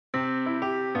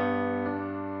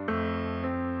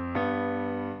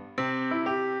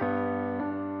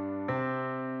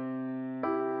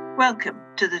Welcome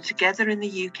to the Together in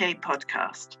the UK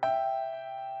podcast.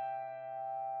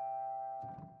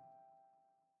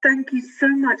 Thank you so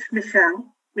much,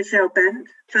 Michelle Bent,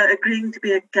 for agreeing to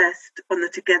be a guest on the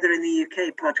Together in the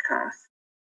UK podcast.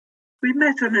 We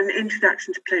met on an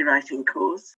introduction to playwriting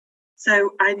course,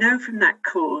 so I know from that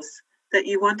course that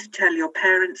you want to tell your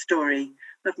parents' story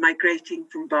of migrating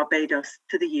from Barbados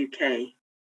to the UK.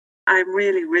 I'm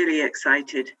really, really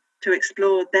excited to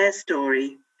explore their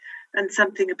story and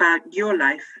something about your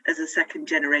life as a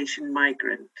second-generation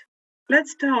migrant.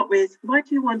 Let's start with, why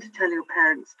do you want to tell your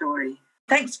parents' story?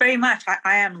 Thanks very much.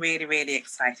 I am really, really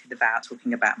excited about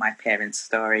talking about my parents'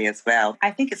 story as well.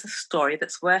 I think it's a story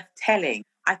that's worth telling.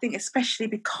 I think especially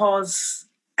because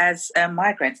as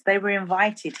migrants, they were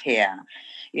invited here,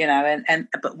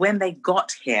 but when they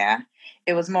got here,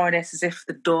 it was more or less as if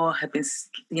the door had been,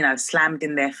 slammed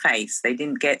in their face. They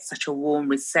didn't get such a warm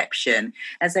reception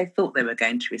as they thought they were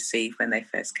going to receive when they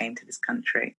first came to this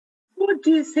country. What do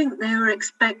you think they were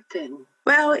expecting?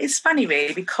 Well, it's funny,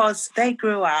 really, because they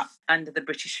grew up under the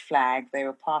British flag. They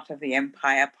were part of the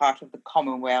empire, part of the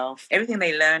Commonwealth. Everything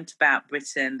they learned about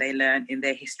Britain, they learned in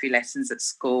their history lessons at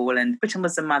school, and Britain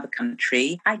was the mother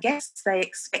country. I guess they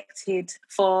expected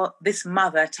for this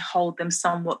mother to hold them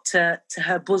somewhat to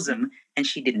her bosom, and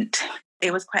she didn't.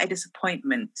 It was quite a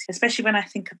disappointment, especially when I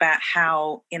think about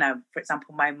how, for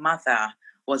example, my mother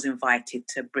was invited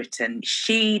to Britain.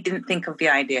 She didn't think of the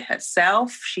idea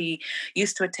herself. She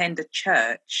used to attend a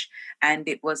church, and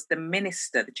it was the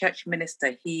church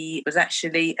minister. He was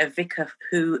actually a vicar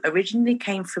who originally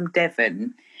came from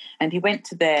Devon, and he went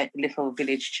to their little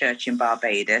village church in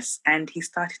Barbados, and he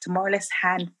started to more or less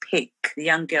handpick the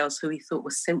young girls who he thought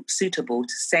were suitable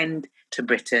to send to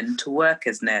Britain to work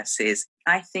as nurses.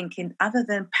 I think other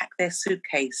than pack their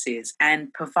suitcases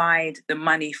and provide the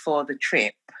money for the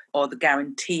trip, or the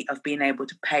guarantee of being able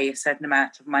to pay a certain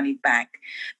amount of money back,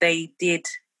 they did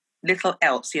little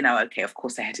else. Okay, of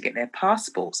course they had to get their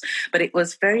passports, but it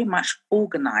was very much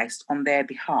organised on their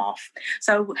behalf.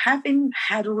 So having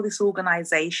had all this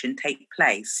organisation take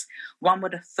place, one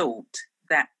would have thought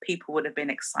that people would have been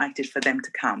excited for them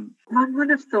to come. One would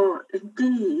have thought,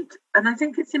 indeed. And I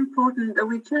think it's important that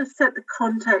we just set the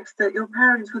context that your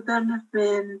parents would then have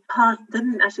been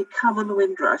didn't actually come on the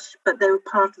Windrush, but they were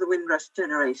part of the Windrush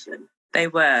generation. They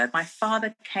were. My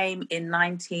father came in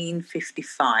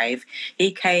 1955.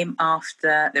 He came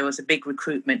after there was a big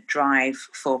recruitment drive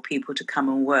for people to come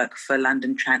and work for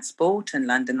London Transport and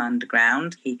London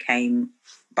Underground. He came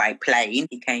by plane.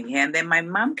 He came here. And then my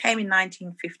mum came in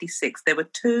 1956. There were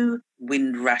two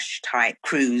Windrush-type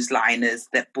cruise liners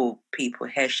that brought people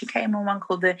here. She came on one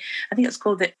called I think it's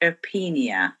called the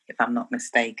Erpenia, if I'm not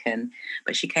mistaken.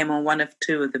 But she came on one of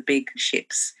two of the big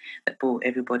ships that brought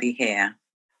everybody here.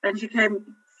 And she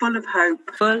came full of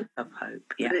hope. Full of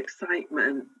hope, yeah. And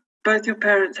excitement. Both your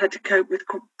parents had to cope with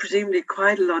presumably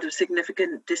quite a lot of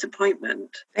significant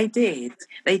disappointment. They did.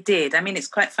 I mean, it's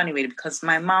quite funny, really, because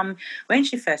my mum, when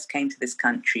she first came to this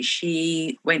country,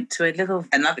 she went to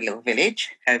another little village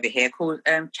over here called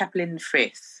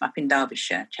Chapel-in-Frith, up in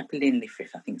Derbyshire. Chapel-in-Frith,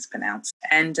 I think it's pronounced.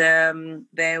 And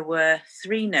there were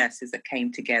three nurses that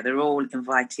came together, all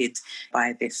invited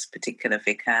by this particular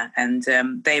vicar. And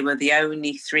they were the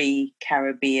only three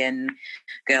Caribbean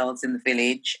girls in the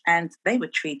village, and they were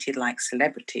treated like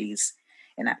celebrities.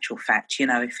 In actual fact,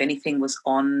 if anything was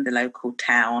on the local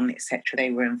town, etc.,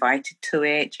 they were invited to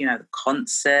it, the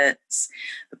concerts,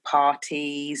 the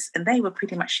parties, and they were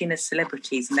pretty much seen as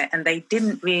celebrities, and they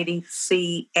didn't really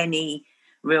see any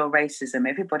real racism.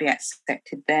 Everybody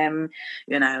accepted them,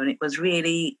 and it was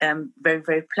really very,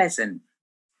 very pleasant.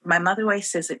 My mother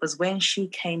always says it was when she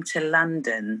came to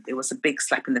London, it was a big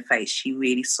slap in the face. She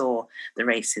really saw the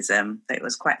racism. It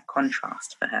was quite a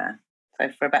contrast for her. So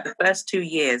for about the first 2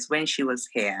 years when she was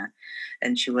here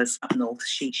and she was up north,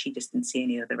 she just didn't see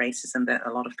any of the racism that a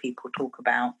lot of people talk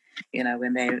about,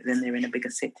 when they're in a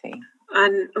bigger city.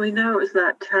 And we know it was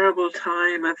that terrible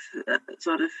time of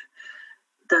sort of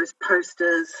those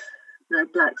posters, no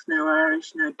blacks, no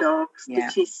Irish, no dogs. Yeah.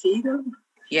 Did she see them?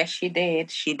 Yes, she did.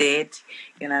 She did.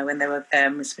 When they were,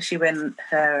 especially when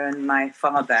her and my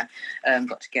father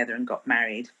got together and got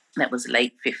married. That was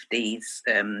late 50s,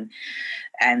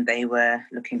 and they were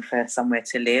looking for somewhere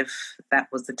to live. That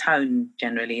was the tone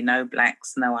generally. No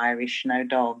blacks, no Irish, no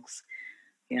dogs.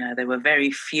 There were very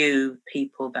few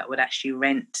people that would actually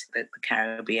rent the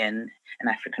Caribbean and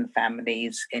African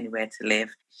families anywhere to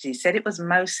live. She said it was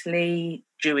mostly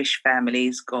Jewish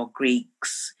families or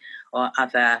Greeks or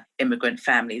other immigrant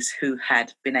families who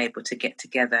had been able to get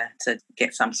together to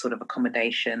get some sort of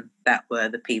accommodation that were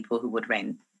the people who would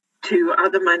rent. To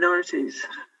other minorities?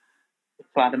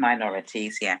 For other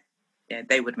minorities, yeah.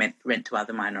 they would rent to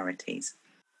other minorities.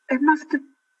 It must have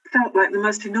felt like the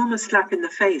most enormous slap in the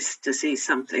face to see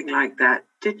something like that.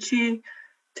 Did she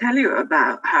tell you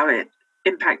about how it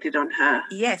impacted on her?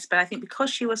 Yes, but I think because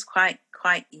she was quite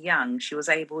young, she was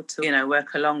able to,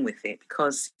 work along with it,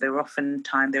 because there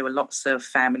were lots of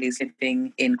families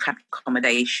living in cramped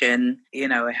accommodation,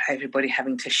 everybody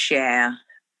having to share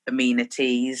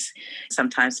amenities,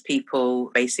 sometimes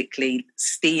people basically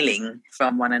stealing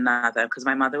from one another, because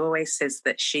my mother always says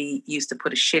that she used to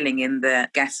put a shilling in the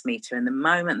gas meter, and the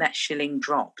moment that shilling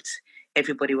dropped,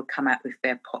 everybody would come out with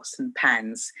their pots and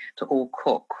pans to all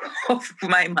cook off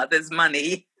my mother's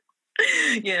money.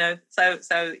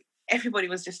 So everybody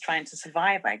was just trying to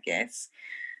survive, I guess.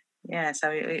 Yeah,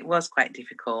 so it was quite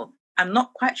difficult. I'm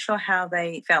not quite sure how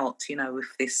they felt, with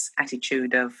this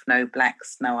attitude of no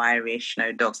blacks, no Irish,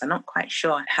 no dogs. I'm not quite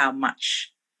sure how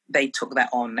much they took that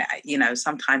on.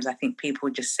 Sometimes I think people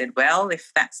just said, well,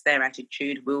 if that's their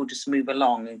attitude, we'll just move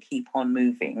along and keep on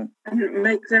moving. And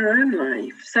make their own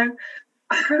life. So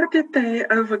how did they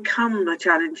overcome the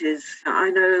challenges?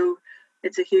 I know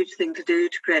it's a huge thing to do,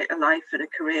 to create a life and a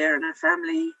career and a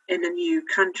family in a new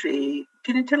country.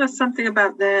 Can you tell us something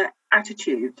about their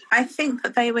attitude? I think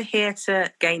that they were here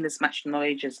to gain as much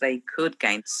knowledge as they could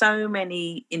gain. So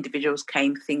many individuals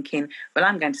came thinking, well,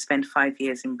 I'm going to spend 5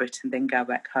 years in Britain, then go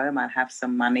back home. I'll have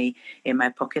some money in my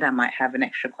pocket. I might have an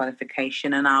extra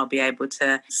qualification and I'll be able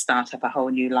to start up a whole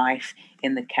new life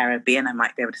in the Caribbean. I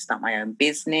might be able to start my own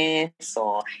business,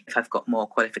 or if I've got more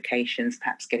qualifications,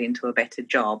 perhaps get into a better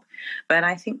job. But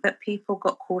I think that people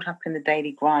got caught up in the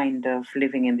daily grind of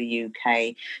living in the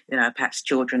UK. Perhaps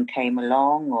children came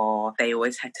along, or they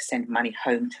always had to send money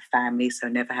home to families, so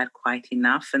never had quite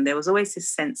enough. And there was always this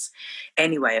sense,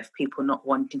 anyway, of people not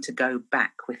wanting to go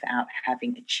back without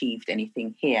having achieved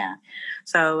anything here.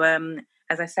 So,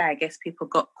 as I say, I guess people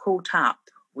got caught up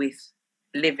with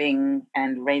living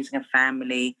and raising a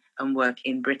family and work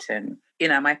in Britain.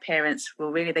 My parents,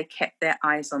 they kept their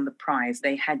eyes on the prize.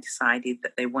 They had decided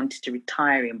that they wanted to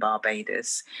retire in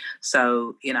Barbados.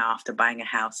 So, after buying a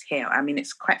house here,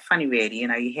 it's quite funny, really.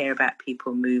 You hear about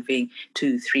people moving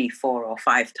 2, 3, 4 or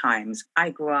 5 times. I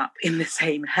grew up in the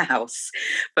same house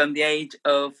from the age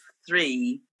of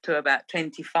 3 to about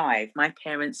 25. My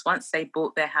parents, once they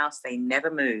bought their house, they never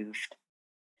moved.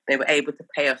 They were able to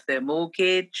pay off their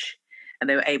mortgage, and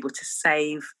they were able to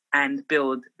save and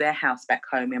build their house back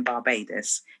home in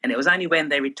Barbados. And it was only when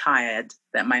they retired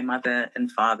that my mother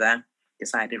and father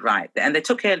decided, right. And they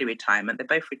took early retirement. They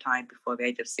both retired before the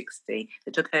age of 60.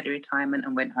 They took early retirement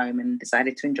and went home and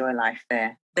decided to enjoy life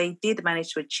there. They did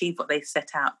manage to achieve what they set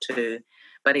out to,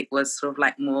 but it was sort of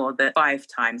like more the 5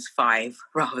 times 5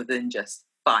 rather than just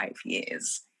 5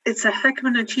 years. It's a heck of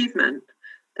an achievement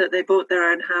that they bought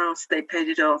their own house, they paid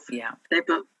it off. Yeah. They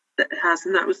built the house,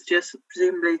 and that was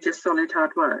presumably just solid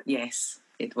hard work. Yes,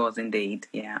 it was indeed.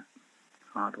 Yeah,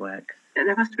 hard work. And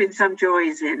there must have been some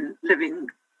joys in living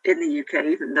in the UK,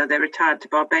 even though they retired to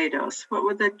Barbados. What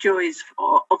were the joys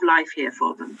of life here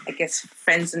for them? I guess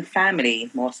friends and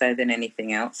family more so than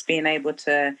anything else. Being able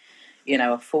to,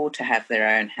 afford to have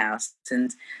their own house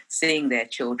and seeing their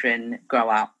children grow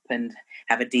up and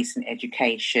have a decent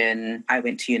education. I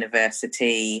went to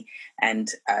university and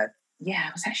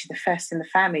I was actually the first in the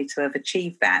family to have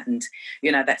achieved that. And,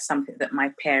 that's something that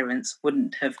my parents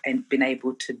wouldn't have been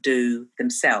able to do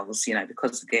themselves,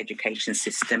 because of the education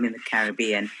system in the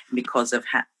Caribbean, and because of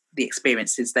the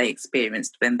experiences they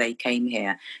experienced when they came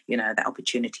here. That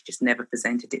opportunity just never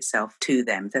presented itself to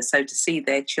them. So to see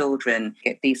their children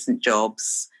get decent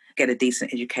jobs, get a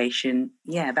decent education,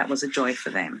 that was a joy for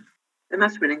them. They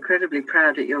must have been incredibly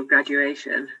proud at your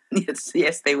graduation.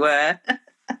 Yes, they were.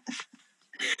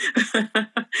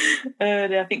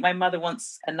 I think my mother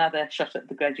wants another shot at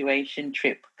the graduation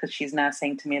trip, because she's now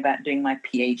saying to me about doing my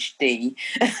PhD.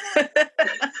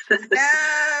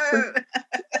 No!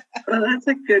 Well, that's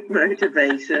a good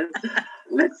motivation.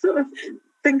 Let's sort of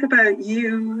think about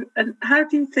you, and how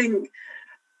do you think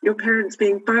your parents,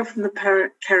 being both from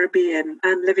the Caribbean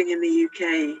and living in the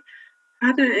UK,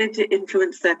 how did it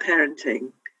influence their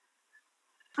parenting?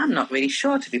 I'm not really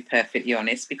sure, to be perfectly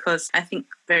honest, because I think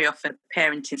very often the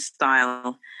parenting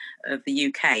style of the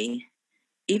UK,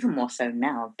 even more so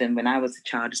now than when I was a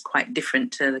child, is quite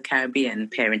different to the Caribbean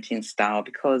parenting style,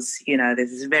 because,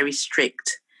 there's this very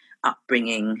strict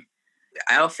upbringing.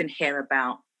 I often hear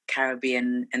about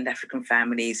Caribbean and African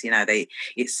families,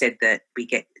 it's said that we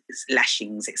get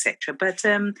lashings, etc. But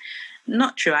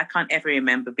not true. I can't ever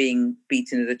remember being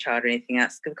beaten as a child or anything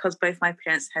else, because both my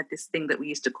parents had this thing that we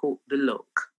used to call the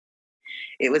look.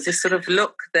 It was this sort of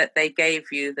look that they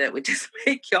gave you that would just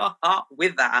make your heart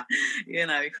wither.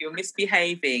 If you're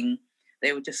misbehaving,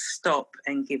 they would just stop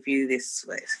and give you this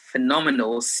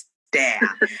phenomenal stare,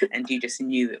 and you just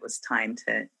knew it was time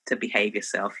to behave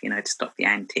yourself, to stop the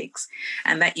antics.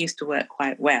 And that used to work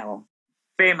quite well.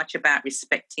 Very much about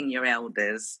respecting your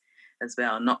elders as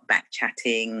well, not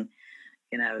back-chatting,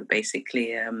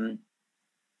 basically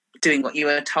doing what you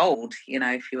were told.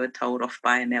 If you were told off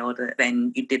by an elder,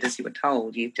 then you did as you were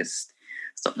told. You just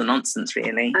stopped the nonsense,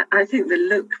 really. I think the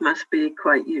look must be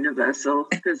quite universal,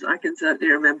 because I can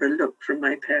certainly remember a look from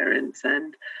my parents,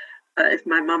 and if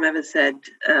my mum ever said,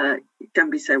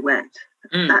 don't be so wet,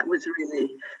 that was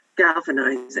really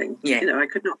galvanising. Yeah. I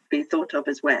could not be thought of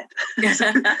as wet.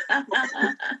 I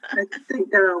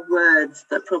think there are words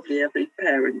that probably every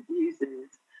parent uses.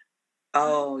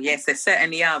 Oh, yes, there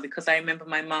certainly are, because I remember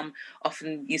my mum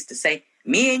often used to say,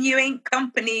 me and you ain't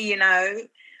company,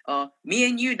 or me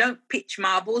and you don't pitch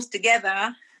marbles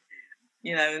together,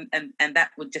 and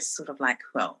that would just sort of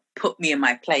put me in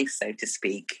my place, so to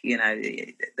speak,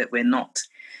 that we're not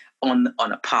on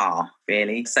a par,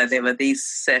 really. So there were these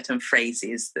certain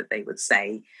phrases that they would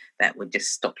say that would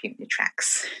just stop you in your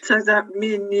tracks. So that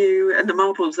me and you and the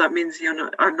marbles, that means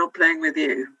I'm not playing with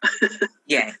you.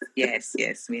 Yes.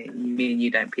 Me and you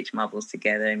don't pitch marbles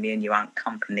together, and me and you aren't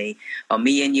company. Or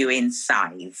me and you in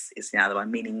size is the other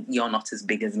one, meaning you're not as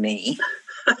big as me.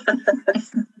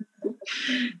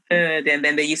 Then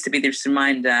there used to be this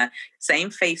reminder,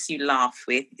 same face you laugh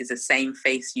with is the same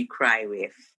face you cry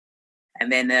with.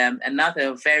 And then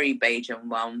another very Bajan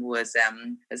one was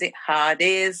it hard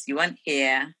is, you won't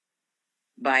hear,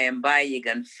 by and by you're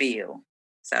going to feel.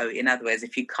 So in other words,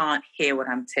 if you can't hear what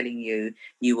I'm telling you,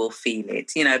 you will feel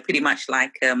it. Pretty much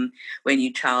like when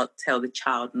you tell the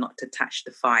child not to touch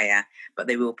the fire, but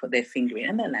they will put their finger in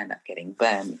and they'll end up getting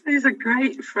burned. These are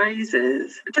great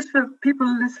phrases. Just for people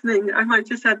listening, I might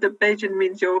just add that Bajan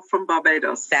means you're from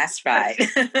Barbados. That's right.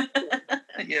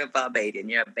 You're a Barbadian,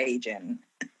 you're a Bajan.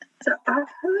 So I've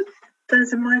heard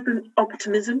there's a migrant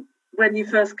optimism when you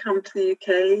first come to the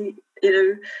UK.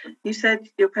 You said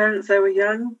your parents, they were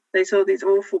young, they saw these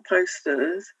awful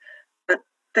posters, but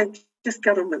they just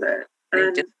got on with it.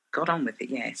 They just got on with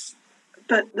it, yes.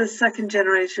 But the second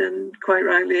generation quite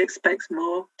rightly expects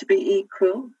more, to be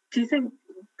equal. Do you think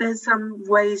there's some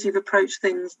ways you've approached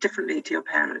things differently to your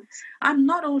parents? I'm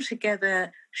not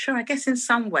altogether sure. I guess in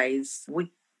some ways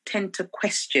we tend to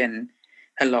question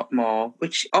a lot more,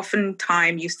 which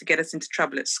oftentimes used to get us into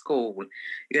trouble at school. When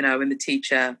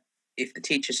if the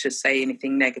teacher should say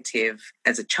anything negative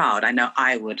as a child, I know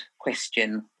I would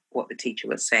question what the teacher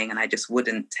was saying, and I just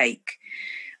wouldn't take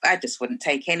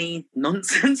any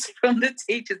nonsense from the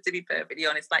teachers, to be perfectly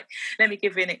honest. Let me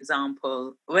give you an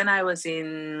example. When I was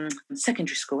in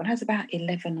secondary school, when I was about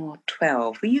 11 or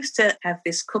 12, we used to have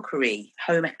this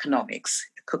home economics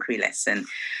cookery lesson.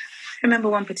 I remember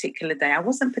one particular day, I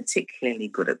wasn't particularly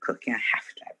good at cooking, I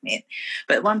have to admit,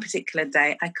 but one particular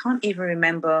day, I can't even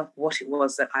remember what it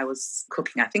was that I was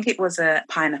cooking. I think it was a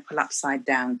pineapple upside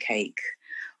down cake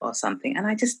or something, and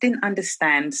I just didn't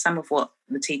understand some of what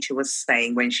the teacher was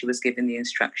saying when she was giving the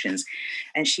instructions.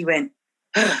 And she went,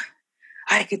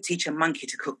 I could teach a monkey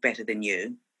to cook better than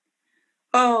you.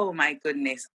 Oh my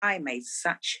goodness, I made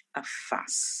such a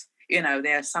fuss.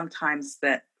 There are sometimes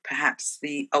that perhaps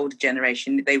the older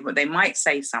generation, they might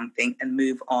say something and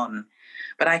move on.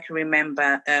 But I can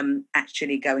remember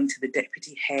actually going to the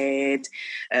deputy head,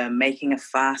 making a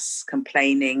fuss,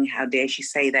 complaining, how dare she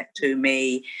say that to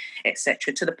me,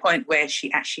 etc., to the point where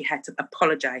she actually had to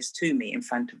apologise to me in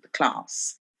front of the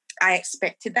class. I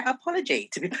expected that apology,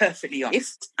 to be perfectly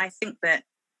honest. I think that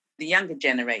the younger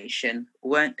generation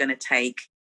weren't going to take...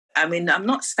 I'm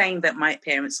not saying that my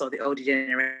parents or the older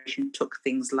generation took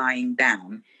things lying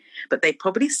down, but they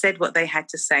probably said what they had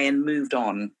to say and moved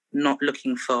on, not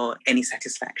looking for any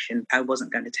satisfaction. I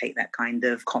wasn't going to take that kind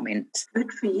of comment.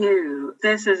 Good for you.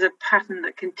 This is a pattern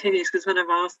that continues, because when I've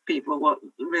asked people what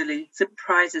really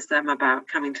surprises them about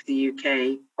coming to the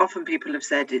UK, often people have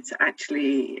said it's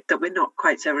actually that we're not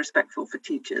quite so respectful for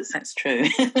teachers. That's true.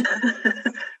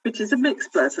 Which is a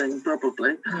mixed blessing,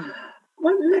 probably.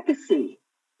 What legacy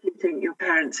do you think your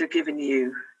parents have given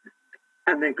you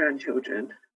and their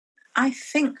grandchildren? I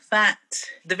think that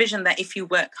the vision that if you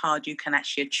work hard, you can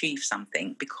actually achieve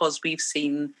something, because we've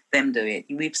seen them do it.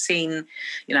 We've seen,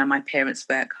 my parents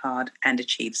work hard and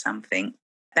achieve something.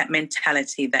 That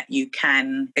mentality that you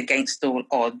can, against all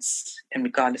odds, and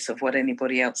regardless of what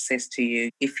anybody else says to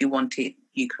you, if you want it,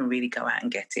 you can really go out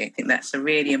and get it. I think that's a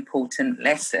really important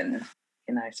lesson,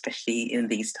 especially in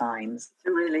these times. It's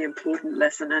a really important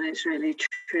lesson, and it's really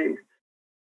true.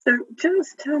 So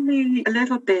just tell me a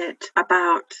little bit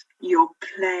about your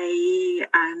play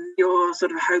and your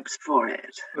sort of hopes for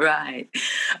it? Right.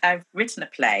 I've written a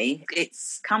play.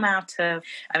 It's come out of,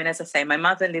 as I say, my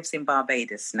mother lives in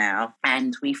Barbados now,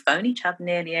 and we phone each other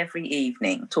nearly every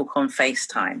evening, talk on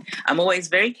FaceTime. I'm always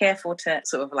very careful to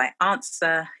sort of like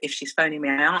answer. If she's phoning me,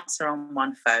 I answer on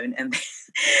one phone, and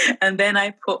and then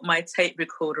I put my tape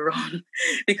recorder on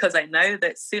because I know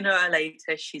that sooner or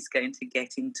later she's going to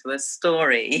get into a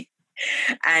story.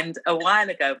 And a while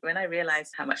ago, when I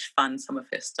realised how much fun some of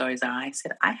her stories are, I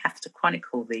said, I have to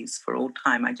chronicle these for all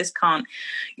time. I just can't,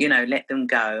 let them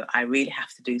go. I really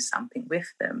have to do something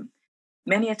with them.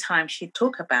 Many a time she'd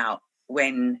talk about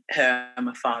when her and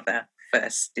my father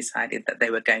first decided that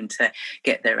they were going to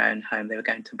get their own home, they were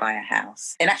going to buy a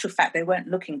house. In actual fact, they weren't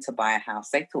looking to buy a house.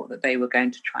 They thought that they were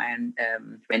going to try and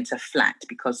rent a flat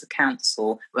because the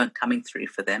council weren't coming through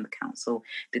for them. The council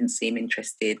didn't seem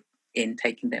interested in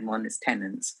taking them on as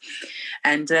tenants.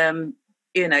 And,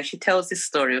 she tells this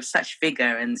story with such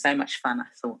vigour and so much fun. I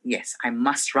thought, yes, I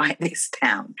must write this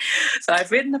down. So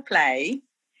I've written a play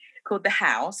called The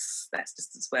House, that's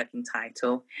just its working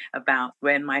title, about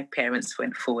when my parents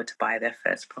went forward to buy their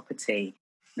first property.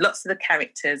 Lots of the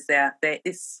characters, there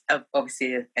is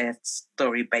obviously a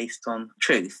story based on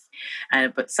truth,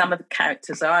 but some of the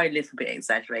characters are a little bit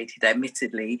exaggerated,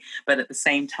 admittedly, but at the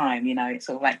same time, it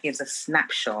sort of like gives a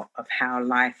snapshot of how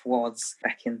life was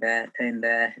back in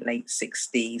the late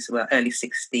 60s, well, early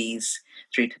 60s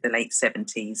through to the late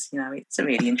 70s. It's a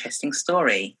really interesting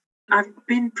story. I've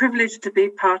been privileged to be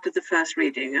part of the first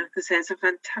reading because it's a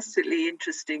fantastically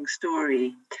interesting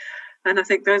story. And I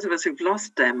think those of us who've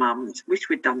lost their mums wish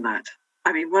we'd done that.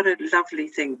 What a lovely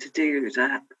thing to do,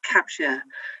 to capture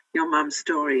your mum's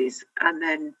stories and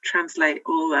then translate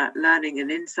all that learning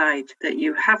and insight that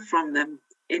you have from them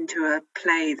into a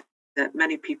play that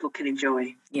many people can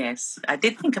enjoy. Yes, I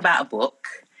did think about a book.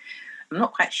 I'm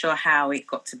not quite sure how it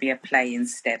got to be a play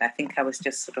instead. I think I was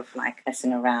just sort of like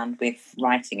messing around with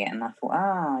writing it, and I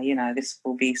thought, this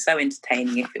will be so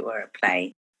entertaining if it were a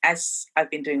play. As I've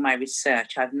been doing my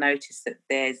research, I've noticed that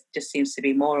there just seems to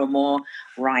be more and more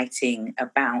writing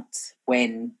about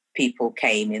when people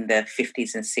came in the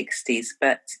 50s and 60s,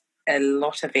 but a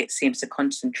lot of it seems to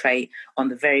concentrate on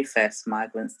the very first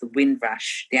migrants, the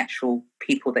Windrush, the actual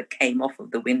people that came off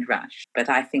of the Windrush. But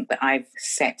I think that I've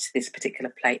set this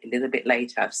particular play a little bit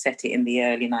later. I've set it in the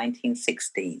early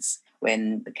 1960s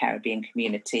when the Caribbean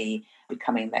community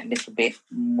becoming that little bit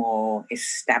more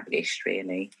established,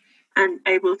 really. And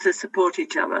able to support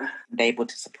each other. And able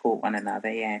to support one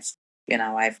another, yes.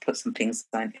 I've put some things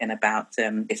in about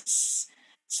this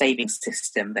savings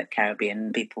system that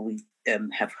Caribbean people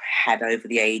have had over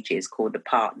the ages called the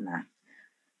partner.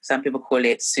 Some people call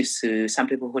it susu, some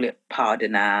people call it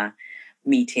pardona,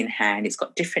 meat in hand. It's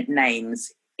got different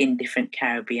names in different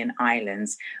Caribbean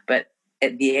islands, but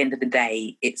at the end of the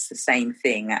day, it's the same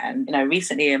thing. And,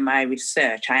 recently in my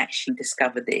research, I actually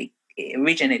discovered that it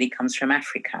originally comes from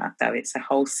Africa. So it's a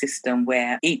whole system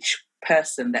where each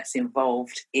person that's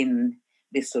involved in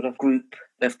this sort of group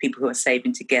of people who are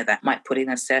saving together might put in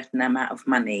a certain amount of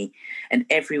money. And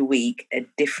every week, a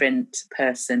different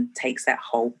person takes that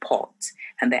whole pot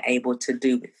and they're able to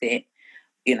do with it,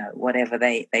 whatever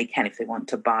they can. If they want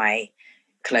to buy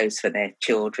clothes for their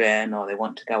children or they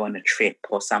want to go on a trip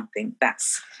or something,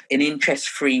 that's an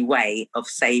interest-free way of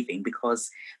saving because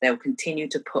they'll continue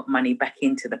to put money back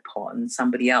into the pot and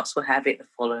somebody else will have it the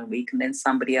following week and then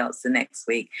somebody else the next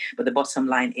week. But the bottom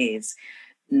line is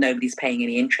nobody's paying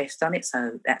any interest on it,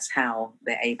 so that's how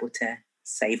they're able to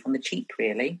save on the cheap,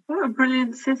 really. What a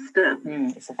brilliant system.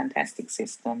 It's a fantastic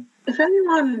system. If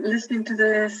anyone listening to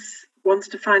this wants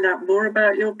to find out more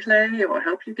about your play or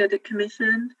help you get it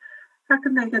commissioned, how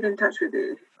can they get in touch with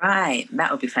you? Right,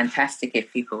 that would be fantastic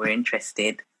if people were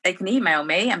interested. They can email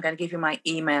me. I'm going to give you my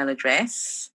email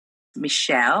address,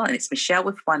 Michelle, and it's Michelle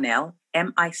with one L,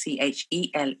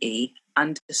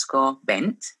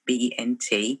 Michele_Bent,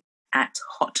 BENT,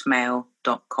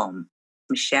 @hotmail.com.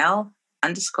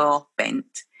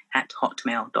 Michelle_Bent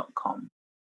 @hotmail.com.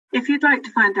 If you'd like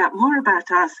to find out more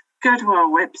about us, go to our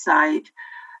website,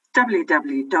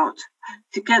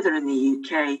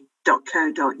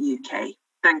 www.togetherintheuk.co.uk.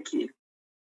 Thank you.